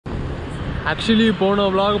Actually போன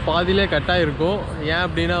vlog பாதியிலே cut ஆகிருக்கும். ஏன்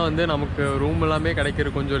அப்படின்னா வந்து நமக்கு ரூம் எல்லாமே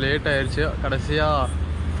கிடைக்கிறது கொஞ்சம் லேட் ஆயிடுச்சு. கடைசியாக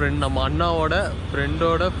நம்ம அண்ணாவோட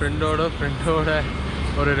ஃப்ரெண்டோட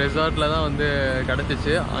ஒரு ரெசார்ட்டில் தான் வந்து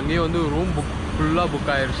கிடச்சிச்சு. அங்கேயும் வந்து ரூம் ஃபுல்லாக புக்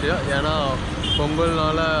ஆயிடுச்சு. ஏன்னா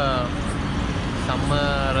பொங்கல்னால செம்ம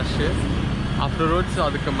ரஷ்ஷு. ஆஃப்டர்வர்ட்ஸ்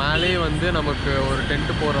அதுக்கு மேலே வந்து நமக்கு ஒரு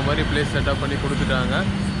டென்ட்டு போடுற மாதிரி பிளேஸ் செட்டப் பண்ணி கொடுத்துட்டாங்க.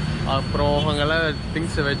 அப்புறம் அங்கெல்லாம்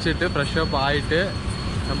திங்ஸை வச்சுட்டு ஃப்ரெஷ்அப் ஆகிட்டு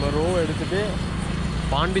நம்ம ரூம் எடுத்துகிட்டு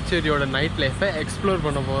பாண்டிச்சேரியோட நைட் லைஃப்பை எக்ஸ்ப்ளோர்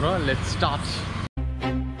பண்ண போகிறோம். Let's start.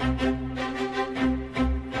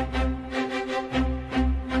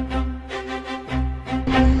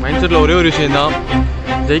 மைண்ட் செட்டில் ஒரே ஒரு விஷயந்தான்,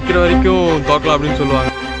 ஜெயிக்கிற வரைக்கும் தோக்கலாம் அப்படின்னு சொல்லுவாங்க.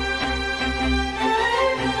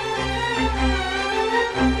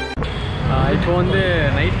 இப்போ வந்து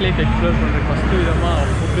நைட் லைஃப் எக்ஸ்ப்ளோர் பண்ணுறதுக்கு ஃபஸ்ட்டு விதமாக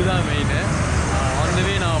ஃபுட்டு தான் மெயின்.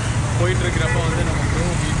 ஆன்வே நான் போயிட்டுருக்கிறப்ப வந்து நம்ம ப்ரோ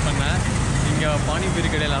மீட் பண்ணேன். இங்கே பானிபூரி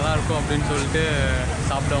கடையில் நல்லாயிருக்கும் அப்படின்னு சொல்லிட்டு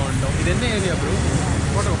சாப்பிட வந்துட்டோம். இது என்ன area bro?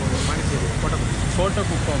 Kottakuppam. Pondicherry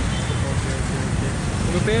Kottakuppam. Okay.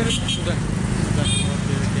 உங்கள் பேர்? சுதன்.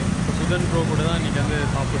 ஓகே. இப்போ சுதன் ப்ரோ கூட தான் இன்றைக்கி வந்து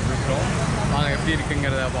சாப்பிட்ருக்குறோம். நாங்கள் எப்படி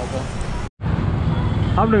இருக்குங்கிறத பார்ப்போம்.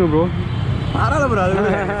 சாப்பிடுங்க ப்ரோ. பரவாயில்ல ப்ரோ,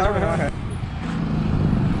 அது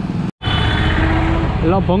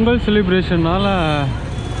எல்லாம் பொங்கல் செலிப்ரேஷன்னால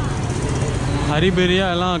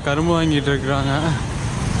ஹரிபெரியாக எல்லாம் கரும்பு வாங்கிட்டு இருக்கிறாங்க.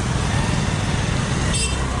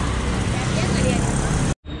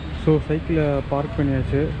 ஸோ சைக்கிளை பார்க்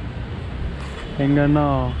பண்ணியாச்சு. எங்கன்னா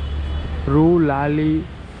ரூ லாலி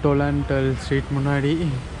டொலான்டல் ஸ்ட்ரீட் முன்னாடி.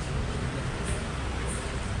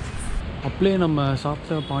 அப்படியே நம்ம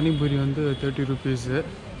சாப்பிட்ட பானிபூரி வந்து 30 rupees.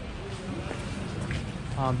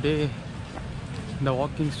 அப்படியே இந்த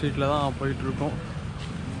வாக்கிங் ஸ்ட்ரீட்டில் தான் போயிட்டுருக்கோம்.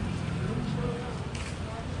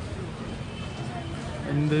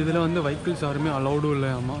 இந்த இதில் வந்து வெஹிக்கிள்ஸ் யாருமே அலௌடும்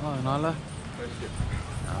இல்லையாமா. அதனால்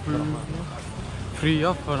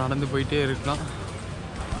ஃப்ரீயாக நடந்து போயிட்டே இருக்கலாம்.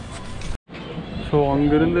 ஸோ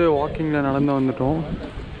அங்கேருந்து வாக்கிங்கில் நடந்து வந்துட்டோம்.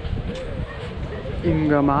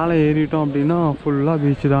 இங்கே மேலே ஏறிட்டோம் அப்படின்னா ஃபுல்லாக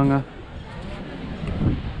பீச்சு தாங்க.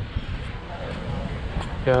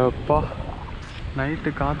 எப்பா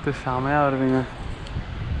நைட்டு காற்று செமையாக வருதுங்க.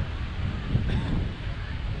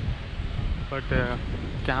 பட்டு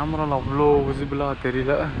கேமராவில் அவ்வளோ விசிபிளாக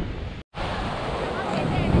தெரியல.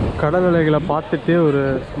 கடல் அலைகளை பார்த்துட்டு ஒரு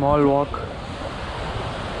ஸ்மால் வாக்.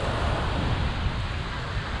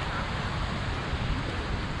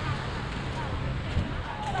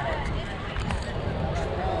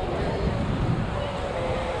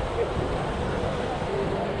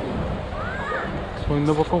 ஸோ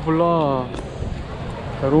இந்த பக்கம் ஃபுல்லாக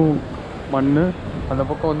வெறும் மண், அந்த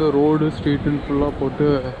பக்கம் வந்து ரோடு ஸ்ட்ரீட்டுன்னு ஃபுல்லாக போட்டு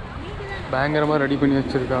பயங்கரமாக ரெடி பண்ணி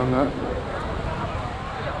வச்சுருக்காங்க.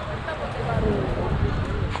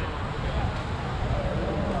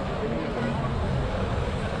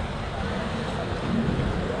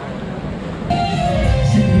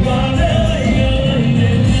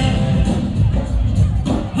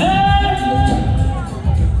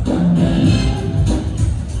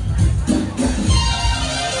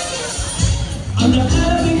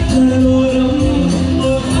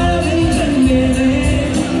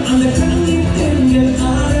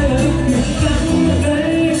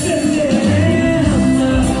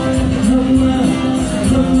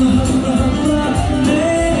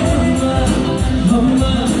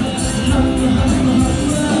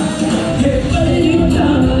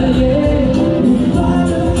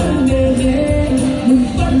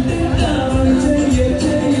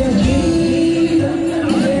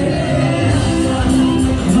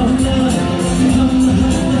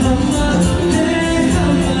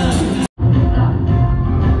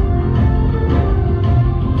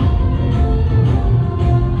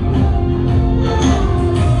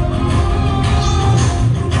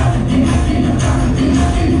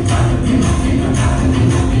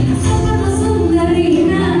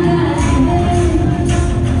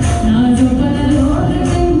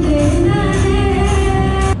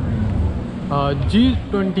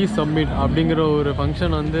 G20 சம்மிட் அப்படிங்கிற ஒரு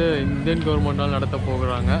ஃபங்க்ஷன் வந்து இந்தியன் கவர்மெண்ட்டால் நடத்த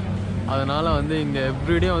போகிறாங்க. அதனால் வந்து இங்கே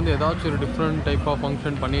எவ்ரிடே வந்து ஏதாச்சும் ஒரு டிஃப்ரெண்ட் டைப் ஆஃப்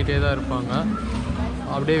ஃபங்க்ஷன் பண்ணிகிட்டே தான் இருப்பாங்க.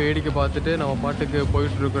 அப்படியே வேடிக்கை பார்த்துட்டு நம்ம பாட்டுக்கு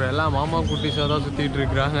போயிட்டுருக்குறோம். எல்லாம் மாமா குட்டிஸாக தான் சுற்றிட்டு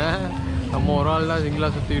இருக்கிறாங்க. நம்ம ஒரு ஆள் தான்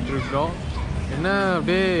சிங்கிளாக சுற்றிட்டு இருக்கிறோம். என்ன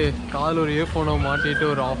அப்படியே காதில் ஒரு இயர்ஃபோனை மாட்டிட்டு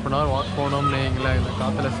ஒரு 1/2 hour வாக் போனோம்னு வைங்களேன், இந்த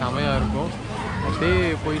காற்றுல செமையாக இருக்கும். அப்படியே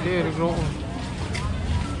போயிட்டே இருக்கிறோம்.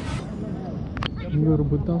 இங்கே ஒரு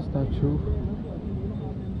புத்தா ஸ்டாச்சு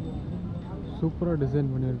சூப்பராக டிசைன்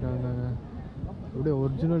பண்ணியிருக்காங்க. அப்படியே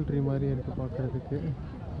ஒரிஜினல் ட்ரீ மாதிரியே இருக்குது பார்க்குறதுக்கு.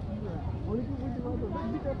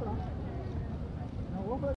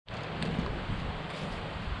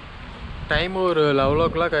 டைம் ஒரு 11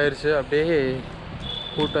 o'clock ஆயிடுச்சு. அப்படியே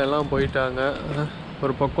கூட்டம் எல்லாம் போயிட்டாங்க.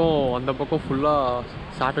 ஒரு பக்கம் அந்த பக்கம் ஃபுல்லாக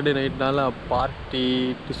சாட்டர்டே நைட்னால பார்ட்டி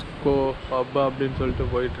டிஸ்கோ பப் அப்படின்னு சொல்லிட்டு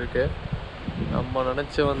போயிட்டுருக்கு. நம்ம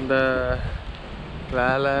நினச்சி வந்த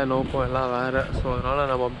வேலை நோக்கம் எல்லாம் வேறு. ஸோ அதனால்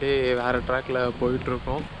நம்ம அப்படியே வேறு ட்ராக்கில்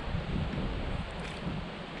போயிட்டுருக்கோம்.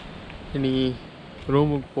 இனி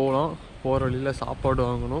ரூமுக்கு போகலாம். போகிற வழியில் சாப்பாடு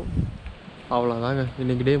வாங்கணும். அவ்வளோதாங்க,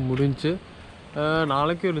 இன்றைக்கி டே முடிஞ்சு.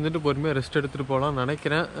 நாளைக்கும் இருந்துட்டு பொறுமையாக ரெஸ்ட் எடுத்துகிட்டு போகலான்னு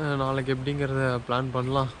நினைக்கிறேன். நாளைக்கு எப்படிங்கிறத பிளான்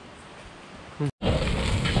பண்ணலாம்.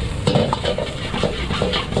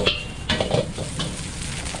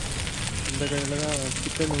 இந்த கையில் தான்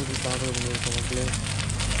சிக்கன் நூடுல்ஸ் ஆர்டர் பண்ணியிருக்கோம் மக்களே.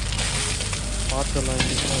 பார்சல்லாம்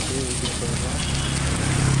இருந்துச்சுன்னா அப்படியே ஊற்றிட்டு போயிடலாம்.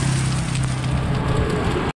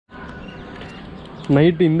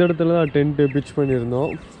 நைட்டு இந்த இடத்துல தான் டென்ட்டு பிச்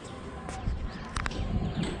பண்ணியிருந்தோம்.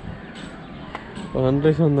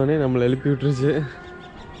 சன்ரைஸ் வந்தோடனே நம்மளை எழுப்பி விட்டுருச்சு.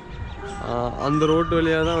 அந்த ரோட்டு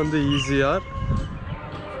வழியாக தான் வந்து ஈஸியாக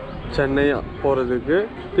சென்னை போகிறதுக்கு.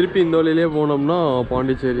 திருப்பி இந்த வழியிலே போனோம்னா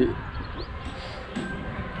பாண்டிச்சேரி.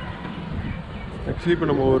 ஆக்சுவலி இப்போ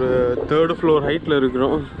நம்ம ஒரு 3rd floor ஹைட்டில்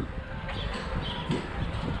இருக்கிறோம்.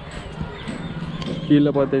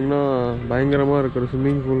 கீழே பார்த்தீங்கன்னா பயங்கரமாக இருக்கிற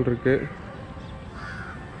ஸ்விம்மிங் பூல் இருக்குது.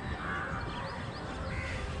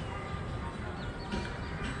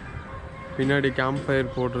 பின்னாடி கேம்ப் ஃபயர்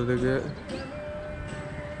போடுறதுக்கு.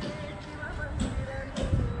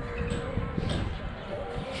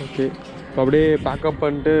 ஓகே, இப்போ அப்படியே பேக்கப்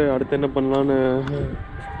பண்ணிட்டு அடுத்து என்ன பண்ணலான்னு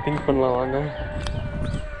திங்க் பண்ணலாம் வாங்க.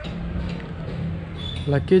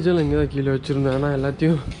 லக்கேஜெல்லாம் இங்கே தான் கீழே வச்சுருந்தேன். ஆனால்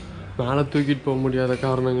எல்லாத்தையும் மேலே தூக்கிட்டு போக முடியாத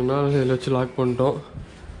காரணங்கள்னால இதில் வச்சு லாக் பண்ணிட்டோம்.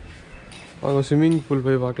 வாங்க ஸ்விம்மிங் பூல்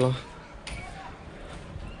போய் பார்க்கலாம்.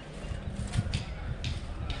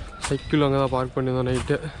 சைக்கிள் அங்கே தான் பார்க் பண்ணியிருந்தோம்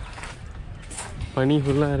நைட்டு. பனி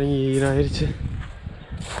ஃபுல்லாக இறங்கி ஈராயிருச்சு.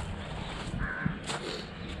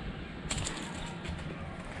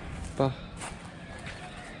 பா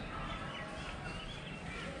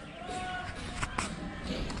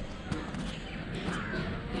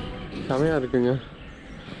செமையாக இருக்குங்க.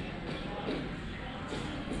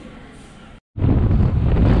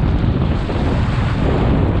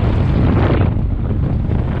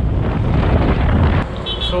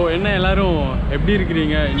 ஸோ என்ன எல்லோரும் எப்படி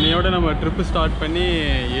இருக்கிறீங்க? இன்னையோட நம்ம ட்ரிப்பு ஸ்டார்ட் பண்ணி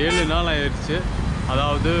 7 நாள் ஆயிடுச்சு.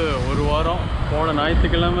 அதாவது ஒரு வாரம். போன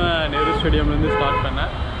ஞாயிற்றுக்கிழமை நேரு ஸ்டேடியம்லேருந்து ஸ்டார்ட்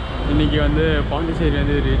பண்ணேன். இன்றைக்கி வந்து பாண்டிச்சேரி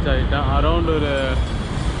வந்து ரீச் ஆகிட்டேன். அரௌண்ட் ஒரு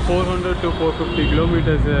 400 to 450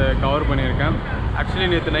 கிலோமீட்டர்ஸு கவர் பண்ணியிருக்கேன். ஆக்சுவலி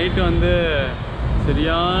நேற்று நைட்டு வந்து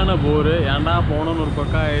சரியான போரு. ஏன்டா போனோன்னு ஒரு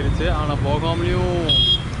பக்கம் ஆயிடுச்சு. ஆனால் போகாமலேயும்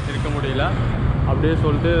இருக்க முடியல. அப்படியே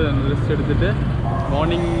சொல்லிட்டு ரெஸ்ட் எடுத்துகிட்டு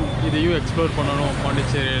மார்னிங் இதையும் எக்ஸ்ப்ளோர் பண்ணணும்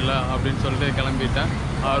பாண்டிச்சேரியில் அப்படின்னு சொல்லிட்டு கிளம்பிட்டேன்.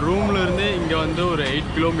 ரூமில் இருந்து இங்கே வந்து ஒரு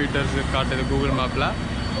 8 கிலோமீட்டர்ஸ் காட்டுது கூகுள் மேப்பில்.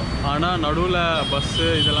 ஆனால் நடுவில் பஸ்ஸு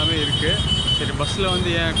இதெல்லாமே இருக்குது. சரி, பஸ்ஸில் வந்து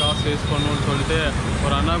ஏன் காசு வேஸ்ட் பண்ணணும்னு சொல்லிட்டு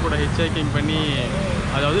ஒரு அண்ணா கூட ஹிட்ச்ஹைக்கிங் பண்ணி,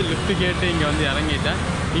 அதாவது லிஃப்ட்டு கேட்டு இங்கே வந்து இறங்கிட்டேன்.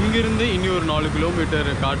 இங்கேருந்து இனி ஒரு 4 கிலோமீட்டர்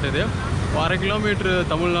காட்டுது. 1/2 kilometre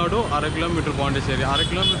Tamil Nadu, 1/2 kilometre Pondicherry, 1/2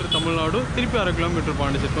 kilometre Tamil Nadu, திருப்பி 1/2 கிலோமீட்டர்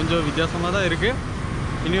பாண்டிச்சேரி. கொஞ்சம் வித்தியாசமாக தான் இருக்குது.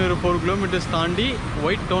 இனி ஒரு 4 கிலோமீட்டர்ஸ் தாண்டி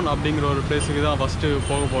ஒயிட் டவுன் அப்படிங்கிற ஒரு பிளேஸுக்கு தான் ஃபஸ்ட்டு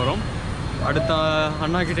போக போகிறோம். அடுத்த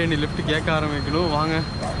அண்ணாக்கிட்டே நீ லிஃப்ட் கேட்க ஆரம்பிக்கணும். வாங்க.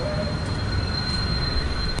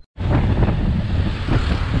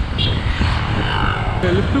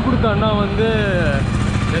 லிஃப்ட் கொடுத்த அண்ணா வந்து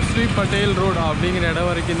எஸ்வி பட்டேல் ரோடு அப்படிங்கிற இடம்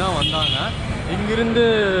வரைக்கும் தான் வந்தாங்க. இங்கிருந்து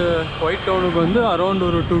ஒயிட் டவுனுக்கு வந்து அரௌண்ட்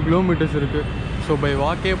ஒரு 2 கிலோமீட்டர்ஸ் இருக்குது. ஸோ பை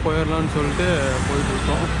வாக்கே போயிடலான்னு சொல்லிட்டு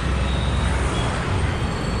போயிட்டுருக்கோம்.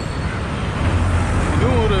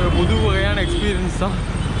 இதுவும் ஒரு புது வகையான எக்ஸ்பீரியன்ஸ் தான்.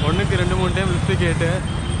 1க்கு 2-3 டைம் லிஃப்ட்டு கேட்டு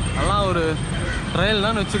எல்லாம் ஒரு ட்ரையல்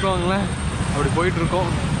தான் வச்சுக்கோங்களேன். அப்படி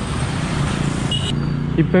போயிட்டுருக்கோம்.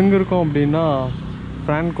 இப்போ எங்கே இருக்கோம் அப்படின்னா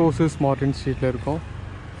ஃப்ரான்கோசிஸ் மார்டின் ஸ்ட்ரீட்டில் இருக்கோம்.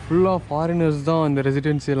 ஃபுல்லாக ஃபாரினர்ஸ் தான் இந்த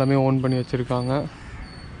ரெசிடென்சி எல்லாமே ஓன் பண்ணி வச்சுருக்காங்க.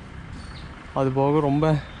 அது போக ரொம்ப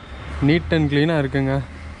நீட் அண்ட் க்ளீனாக இருக்குங்க.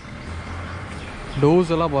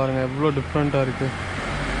 டோர்ஸ் எல்லாம் பாருங்கள் எவ்வளோ டிஃப்ரெண்ட்டாக இருக்குது.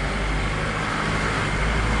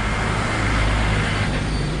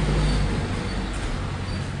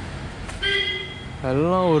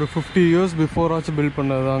 எல்லாம் ஒரு 50 years பிஃபோர் ஆச்சு build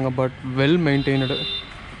பண்ணதாங்க. But well மெயின்டைனடு.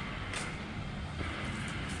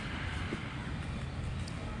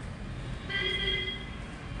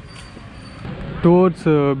 Towards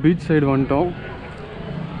beach side வந்துட்டோம்.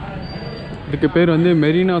 இதுக்கு பேர் வந்து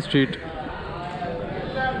Marina street.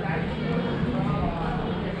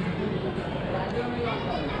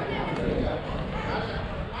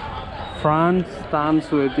 France stands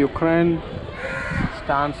with Ukraine,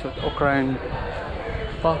 stands with Ukraine.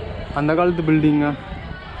 பா, அந்த காலத்து பில்டிங்க.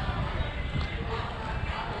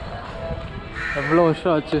 எவ்வளோ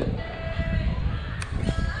வருஷம் ஆச்சு.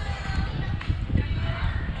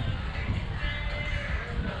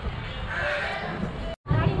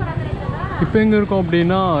 இப்போ எங்கே இருக்கோம்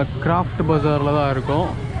அப்படின்னா கிராஃப்ட் பஜாரில் தான் இருக்கோம்.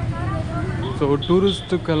 ஸோ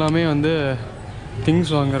டூரிஸ்ட்டுக்கு எல்லாமே வந்து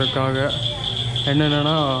திங்ஸ் வாங்குறதுக்காக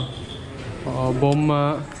என்னென்னா பொம்மை,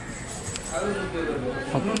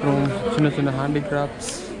 அப்புறம் சின்ன சின்ன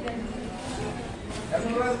ஹேண்டிகிராஃப்ட்ஸ்,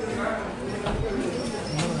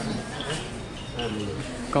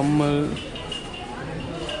 கம்மல்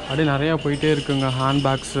அப்படியே நிறையா போயிட்டே இருக்குங்க.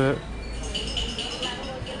 ஹேண்ட்பேக்ஸு,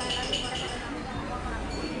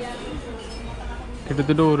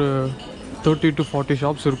 கிட்டத்தட்ட ஒரு 30 to 40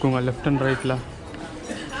 ஷாப்ஸ் இருக்குங்க லெஃப்ட் அண்ட் ரைட்டில்.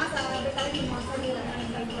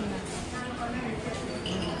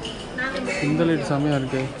 இந்த லைட் செம்மையாக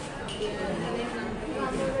இருக்குது.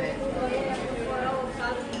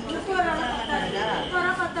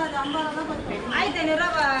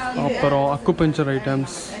 அப்புறம் அக்குபஞ்சர்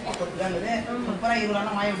ஐட்டம்ஸ்,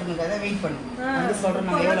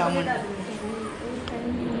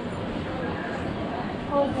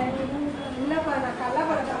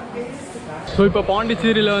 ஸோ இப்போ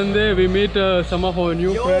பாண்டிச்சேரியில் வந்து we meet some of our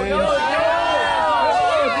new friends.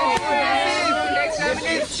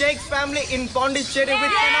 Jake's family in Pondicherry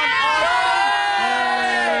with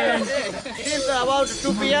it is about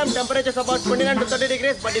 2 p.m. Temperature is about 29 to 30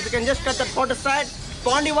 degrees. But if you can just cut that photo side,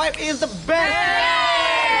 Pondi vibe is the best.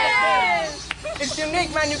 It's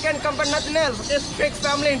unique, man. You can compare nothing else. It's Jake's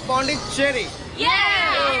family in Pondicherry.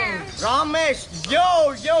 Ramesh, yo,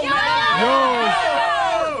 man. Yo.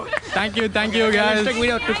 Thank you guys. Take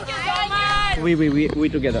video. Thank you so much. We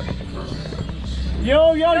together. Yo,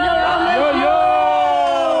 Ramesh. Yo.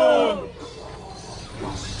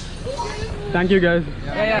 Thank you guys.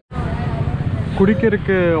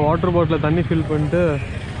 குடிக்கிறதுக்கு water bottle தண்ணி fill பண்ணிட்டு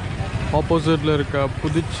ஆப்போசிட்டில் இருக்க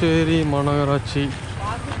புதுச்சேரி மாநகராட்சி,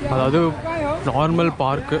 அதாவது normal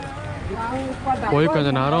park போய்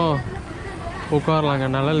கொஞ்சம் நேரம் உட்காரலாங்க.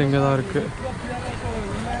 நிழல் இங்கே தான் இருக்குது.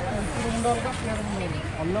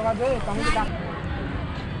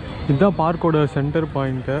 இதுதான் பார்க்கோட சென்டர்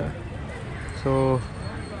பாயிண்ட்டு. ஸோ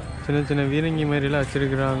சின்ன சின்ன வீரங்கி மாதிரிலாம்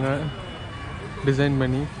வச்சுருக்குறாங்க டிசைன்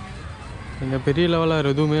பண்ணி. இங்கே பெரிய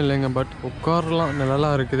லெவலாக எதுவுமே இல்லைங்க, பட் உட்காரலாம்,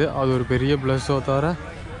 நிழலாக இருக்குது. அது ஒரு பெரிய ப்ளஸ்ஸோ தவிர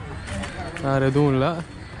வேறு எதுவும் இல்லை.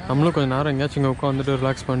 நம்மளும் கொஞ்சம் நேரம் எங்கேயாச்சும் இங்கே உட்காந்துட்டு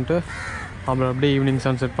ரிலாக்ஸ் பண்ணிட்டு அப்புறம் அப்படியே ஈவினிங்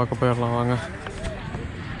சன்செட் பார்க்க போயிடலாம் வாங்க.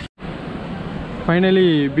 ஃபைனலி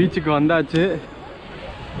பீச்சுக்கு வந்தாச்சு.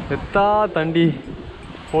 எத்தா தண்டி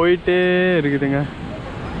போயிட்டே இருக்குதுங்க.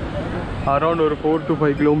 அரௌண்ட் ஒரு 4 to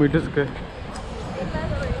 5 கிலோமீட்டர்ஸ்க்கு.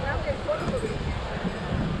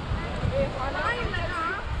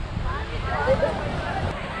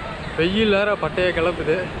 வெயில் வேறு பட்டையை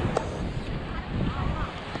கிளப்புது.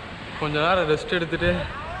 கொஞ்ச நேரம் ரெஸ்ட் எடுத்துகிட்டு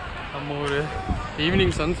நம்ம ஒரு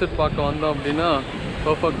ஈவினிங் சன்செட் பார்க்க வந்தோம் அப்படின்னா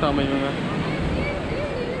பர்ஃபெக்டாக அமையுங்க.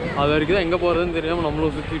 அது வரைக்கும் தான் எங்கே போகிறதுன்னு தெரியாமல்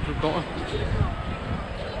நம்மளும் சுற்றிட்டுருக்கோம்.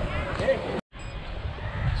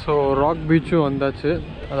 ஸோ ராக் பீச்சும் வந்தாச்சு.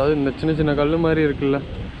 அதாவது இந்த சின்ன சின்ன கல் மாதிரி இருக்குல்ல,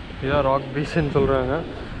 இதுதான் ராக் பீச்சுன்னு சொல்கிறாங்க.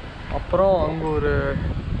 அப்புறம் அங்கே ஒரு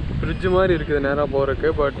பிரிட்ஜு மாதிரி இருக்குது நேராக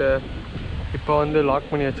போகிறதுக்கு. பட்டு இப்போ வந்து லாக்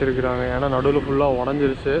பண்ணி வச்சுருக்குறாங்க, ஏன்னா நடுவில் ஃபுல்லாக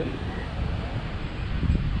உடஞ்சிருச்சு.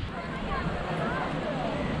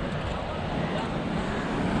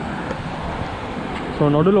 ஸோ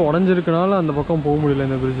நடுவில் உடஞ்சிருக்கனால அந்த பக்கம் போக முடியல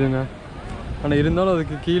இந்த பிரிட்ஜுங்க. ஆனால் இருந்தாலும்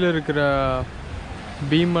அதுக்கு கீழே இருக்கிற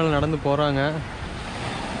பீம் மேலே நடந்து போகிறாங்க.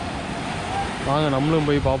 வாங்க நம்மளும்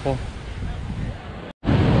போய் பார்ப்போம்.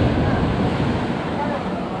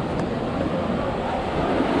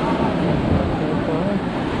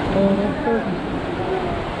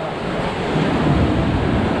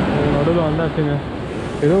 நடுவில் வந்தாச்சுங்க.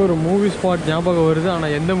 ஏதோ ஒரு மூவி ஸ்பாட் ஞாபகம் வருது,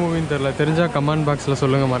 ஆனால் எந்த மூவின்னு தெரில. தெரிஞ்சால் கமெண்ட் பாக்ஸில்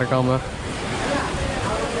சொல்லுங்கள் மறக்காமல்.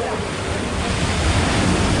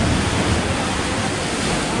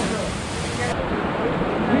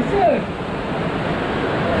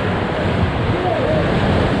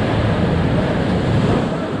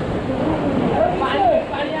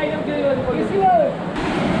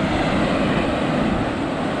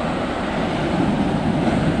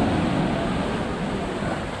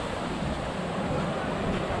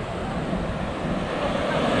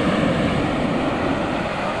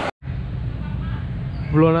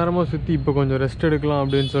 இவ்வளோ நேரமாக சுற்றி இப்போ கொஞ்சம் ரெஸ்ட் எடுக்கலாம்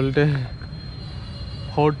அப்படின்னு சொல்லிட்டு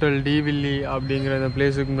ஹோட்டல் டிவில்லி அப்படிங்கிற இந்த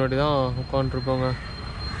பிளேஸுக்கு முன்னாடி தான் உட்காந்துருக்கோங்க.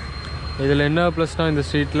 இதில் என்ன ப்ளஸ்னால் இந்த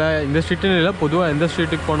ஸ்ட்ரீட்டுன்னு இல்லை, பொதுவாக எந்த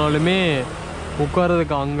ஸ்ட்ரீட்டுக்கு போனாலுமே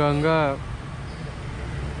உட்காரதுக்கு அங்கங்கே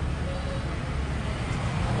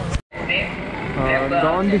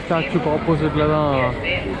காந்தி ஸ்டாச்சுக்கு ஆப்போசிட்டில் தான்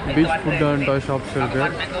beach food and toy shops இருக்குது.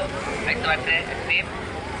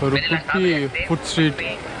 ஒரு குட்டி ஃபுட் ஸ்ட்ரீட்.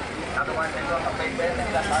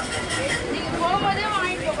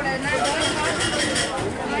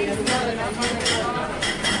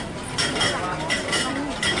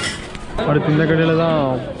 அடுத்து இந்த கடையில் தான்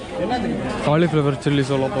காலிஃப்ளவர் சில்லி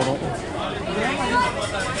சொல்ல போகிறோம்.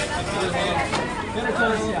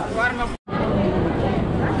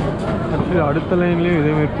 ஆக்சுவலி அடுத்த லைன்லேயும்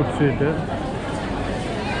இதேமாரி ஃபுட் ஸ்ட்ரீட்டு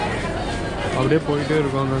அப்படியே போயிட்டே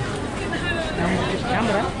இருக்காங்க.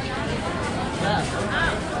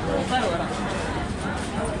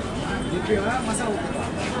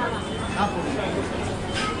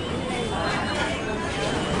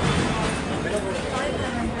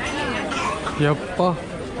 எப்பா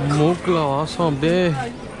மூக்கில் வாசம் அப்படியே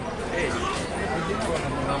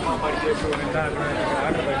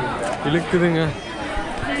இழுக்குதுங்க.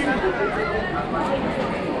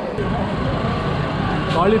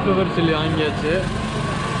 காலிஃப்ளவர் சில்லி வாங்கியாச்சு.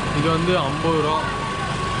 இது வந்து 50 ரூபா.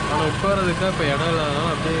 ஆனால் உட்காரதுக்கு இப்போ இடம் இல்லாதனால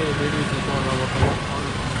அப்படியே தேடி வச்சுருக்கோம்.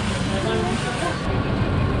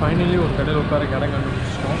 ஃபைனலி ஒரு கடையில் உட்கார இடம்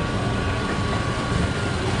கண்டுபிடிச்சிட்டோம்.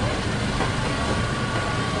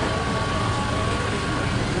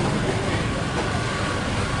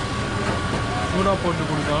 சூடாக போட்டு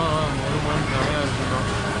கொடுத்தா ஒரு மணி நிறையா இருக்குதான்.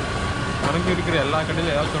 எனக்கு இருக்கிற எல்லா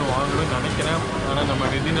கடையிலும் ஏதாச்சும் ஒன்று வாங்கணும்னு நினைக்கிறேன். ஆனால் நம்ம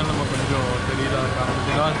ரெடினா நம்ம கொஞ்சம் தெரியல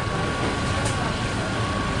காரணத்தினால்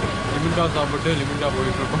லிமிட்டாக சாப்பிட்டு லிமிட்டாக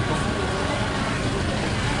போயிட்டுருக்கோம்.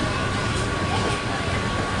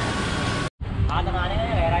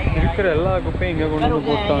 இருக்கிற எல்லா குப்பையும் இங்கே கொண்டு வந்து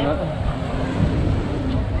போட்டாங்க.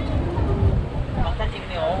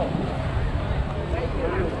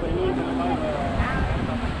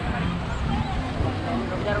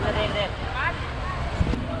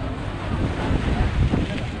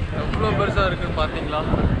 எவ்வளோ பெருசாக இருக்குன்னு பார்த்தீங்களா?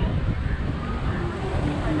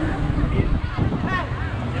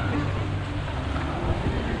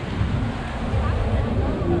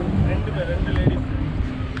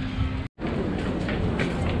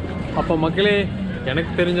 அப்போ மக்களே,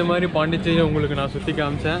 எனக்கு தெரிஞ்ச மாதிரி பாண்டிச்சேரி உங்களுக்கு நான் சுற்றி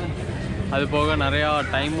காமிச்சேன். அது போக நிறையா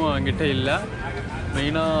டைமும் என்கிட்ட இல்லை.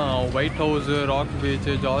 மெயினாக white house, rock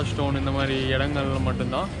beach, George down இந்த மாதிரி இடங்கள்ல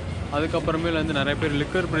மட்டும்தான். அதுக்கப்புறமேல வந்து நிறைய பேர்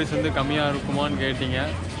லிக்கர் ப்ரைஸ் வந்து கம்மியாக இருக்குமான்னு கேட்டிங்க.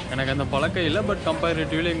 எனக்கு அந்த பழக்கம் இல்லை. பட்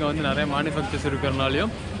கம்பேரிட்டிவ்லி இங்கே வந்து நிறைய மேனுஃபேக்சர்ஸ்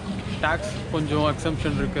இருக்கிறனாலையும் டேக்ஸ் கொஞ்சம்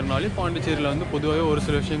எக்ஸம்ஷன் இருக்கிறனாலையும் பாண்டிச்சேரியில் வந்து பொதுவாகவே ஒரு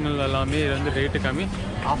சில விஷயங்கள் எல்லாமே வந்து ரேட்டு கம்மி.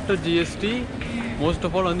 After GST most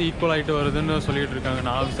of all வந்து ஈக்குவல் ஆகிட்டு வருதுன்னு சொல்லிகிட்டு இருக்காங்க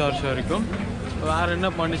நான் விசாரிச்ச வரைக்கும். வேறு என்ன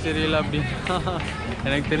பாண்டிச்சேரியில் அப்படின்னா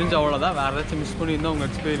எனக்கு தெரிஞ்ச அவ்வளோதான். வேறு ஏதாச்சும் மிஸ் பண்ணியிருந்தால் உங்கள்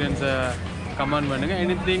எக்ஸ்பீரியன்ஸை கமெண்ட் பண்ணுங்கள்.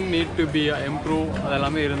 Anything need to be improve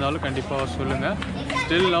அதெல்லாமே இருந்தாலும் கண்டிப்பாக சொல்லுங்கள்.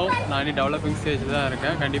 ஸ்டில் நவ் நான் இனி டெவலப்பிங் ஸ்டேஜ் தான்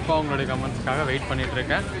இருக்கேன். கண்டிப்பாக உங்களுடைய கமெண்ட்ஸ்க்காக வெயிட்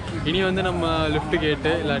பண்ணிகிட்ருக்கேன். இனி வந்து நம்ம லிஃப்ட்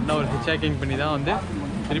கேட்டு இல்லாட்டினா ஒரு ஹிட்ச்ஹேக்கிங் பண்ணி தான் வந்து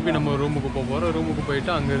திருப்பி நம்ம ரூமுக்கு போக போகிறோம். ரூமுக்கு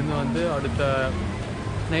போயிட்டு அங்கேருந்து வந்து அடுத்த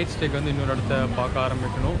நைட் ஸ்டேக்கு வந்து இன்னொரு இடத்த பார்க்க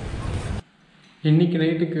ஆரம்பிக்கணும். இன்றைக்கி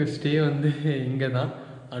நைட்டுக்கு ஸ்டே வந்து இங்கே தான்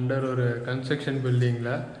அண்டர் ஒரு கன்ஸ்ட்ரக்ஷன்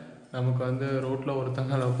பில்டிங்கில். நமக்கு வந்து ரோட்டில்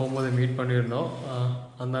ஒருத்தங்க போகும்போது மீட் பண்ணியிருந்தோம்.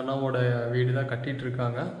 அந்த அண்ணாவோட வீடு தான்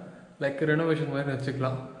கட்டிகிட்ருக்காங்க. லைக் ரெனோவேஷன் மாதிரி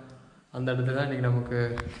வச்சுக்கலாம். அந்த இடத்துல தான் இன்றைக்கி நமக்கு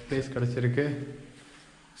ப்ளேஸ் கிடச்சிருக்கு.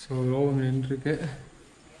 So Rome நின்றுருக்கு.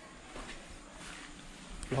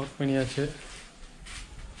 லாக் பண்ணியாச்சு.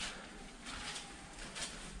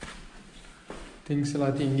 திங்ஸ்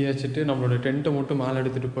எல்லாத்தையும் இங்கேயே வச்சுட்டு நம்மளோட டென்ட்டை மட்டும் மேலே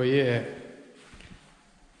எடுத்துகிட்டு போய்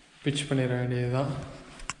பிச் பண்ணிட வேண்டியது தான்.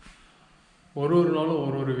 ஒரு நாளும்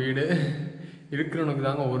ஒரு வீடு இருக்கிறவனுக்கு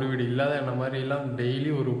தாங்க ஒரு வீடு. இல்லாத என்ன மாதிரிலாம் டெய்லி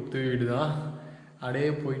ஒரு புது வீடு தான். அப்படியே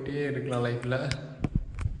போயிட்டே இருக்கலாம் லைஃப்பில்.